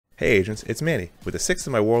Hey agents, it's Manny with the 6th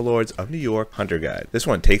of my Warlords of New York Hunter Guide. This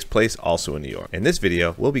one takes place also in New York. In this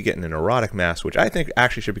video, we'll be getting a Neurotic mask, which I think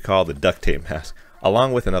actually should be called the duct tape mask,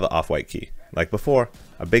 along with another off-white key. Like before,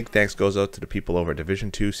 a big thanks goes out to the people over at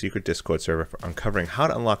Division 2 secret Discord server for uncovering how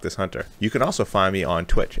to unlock this hunter. You can also find me on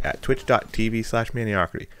Twitch at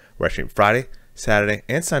twitch.tv/maniarchy, where I stream Friday, Saturday,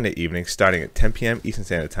 and Sunday evenings starting at 10 p.m. Eastern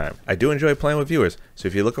Standard Time. I do enjoy playing with viewers, so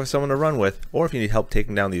if you're looking for someone to run with, or if you need help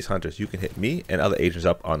taking down these hunters, you can hit me and other agents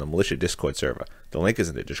up on the Militia Discord server. The link is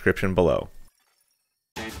in the description below.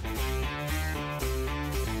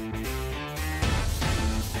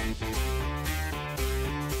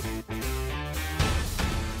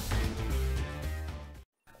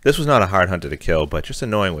 This was not a hard hunter to kill, but just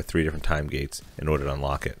annoying with 3 different time gates in order to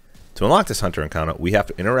unlock it. To unlock this hunter encounter, we have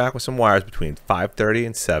to interact with some wires between 5:30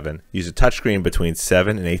 and 7, use a touchscreen between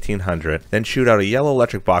 7 and 1800, then shoot out a yellow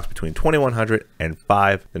electric box between 2100 and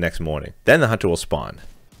 5 the next morning. Then the hunter will spawn.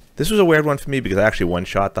 This was a weird one for me because I actually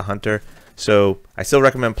one-shot the hunter, so I still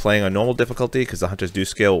recommend playing on normal difficulty because the hunters do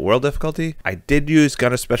scale with world difficulty. I did use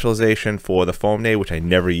gunner specialization for the foam nade, which I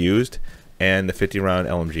never used, and the 50-round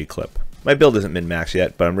LMG clip. My build isn't min-max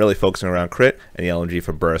yet, but I'm really focusing around crit and the LMG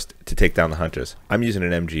for burst to take down the hunters. I'm using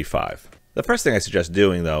an MG5. The first thing I suggest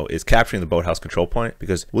doing though is capturing the boathouse control point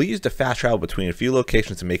because we'll use the fast travel between a few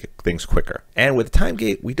locations to make things quicker. And with the time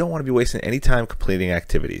gate, we don't want to be wasting any time completing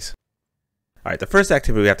activities. Alright, the first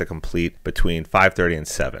activity we have to complete between 5:30 and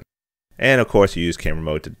 7. And of course you use camera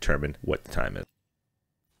mode to determine what the time is.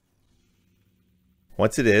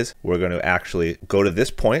 Once it is, we're going to actually go to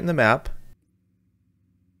this point in the map,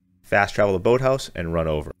 fast travel the boathouse, and run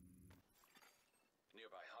over.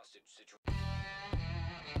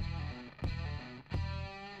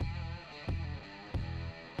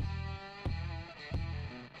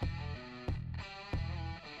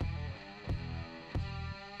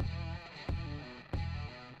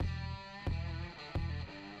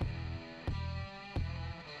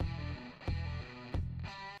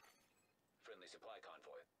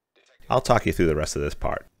 I'll talk you through the rest of this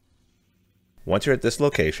part. Once you're at this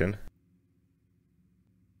location,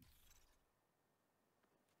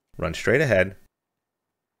 run straight ahead.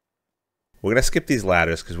 We're going to skip these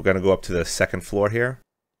ladders because we're going to go up to the second floor here.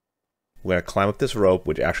 We're going to climb up this rope,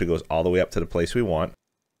 which actually goes all the way up to the place we want.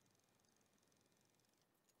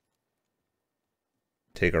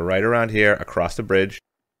 Take a right around here, across the bridge.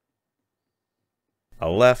 A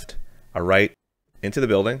left, a right, into the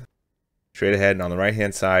building. Straight ahead, and on the right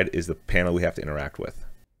hand side is the panel we have to interact with.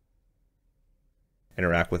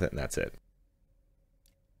 Interact with it, and that's it.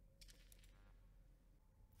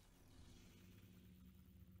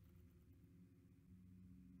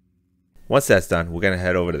 Once that's done, we're going to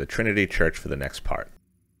head over to the Trinity Church for the next part.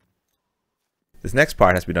 This next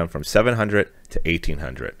part has to be done from 700 to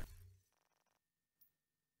 1800.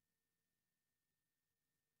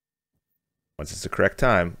 Once it's the correct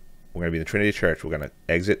time, we're going to be in the Trinity Church. We're going to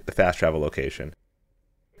exit the fast travel location,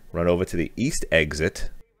 run over to the east exit,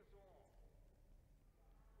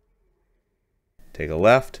 take a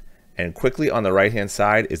left, and quickly on the right hand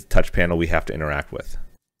side is the touch panel we have to interact with.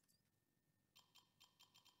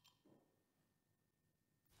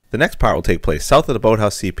 The next part will take place south of the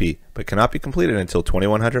Boathouse CP, but cannot be completed until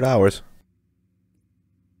 2100 hours.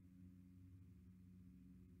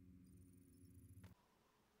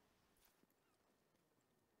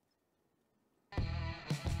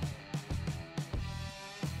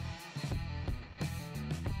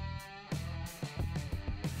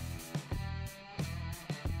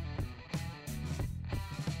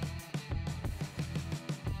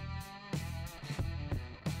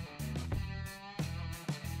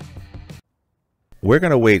 We're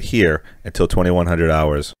going to wait here until 2100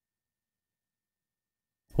 hours.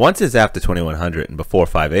 Once it's after 2100 and before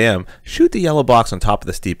 5 a.m., shoot the yellow box on top of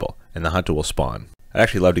the steeple and the hunter will spawn. I'd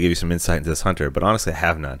actually love to give you some insight into this hunter, but honestly I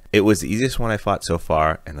have none. It was the easiest one I fought so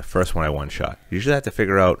far and the first one I one-shot. Usually I have to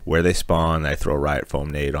figure out where they spawn, and I throw a riot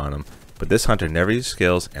foam nade on them, but this hunter never used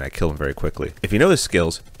skills and I kill him very quickly. If you know his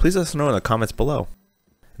skills, please let us know in the comments below.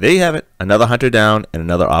 There you have it, another hunter down and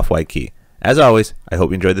another off-white key. As always, I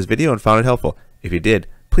hope you enjoyed this video and found it helpful. If you did,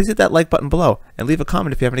 please hit that like button below and leave a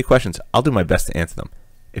comment if you have any questions. I'll do my best to answer them.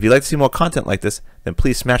 If you'd like to see more content like this, then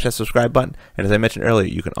please smash that subscribe button. And as I mentioned earlier,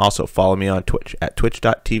 you can also follow me on Twitch at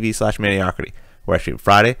twitch.tv/maniarchy, where I stream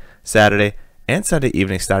Friday, Saturday, and Sunday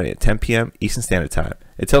evenings starting at 10 p.m. Eastern Standard Time.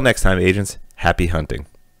 Until next time, agents, happy hunting.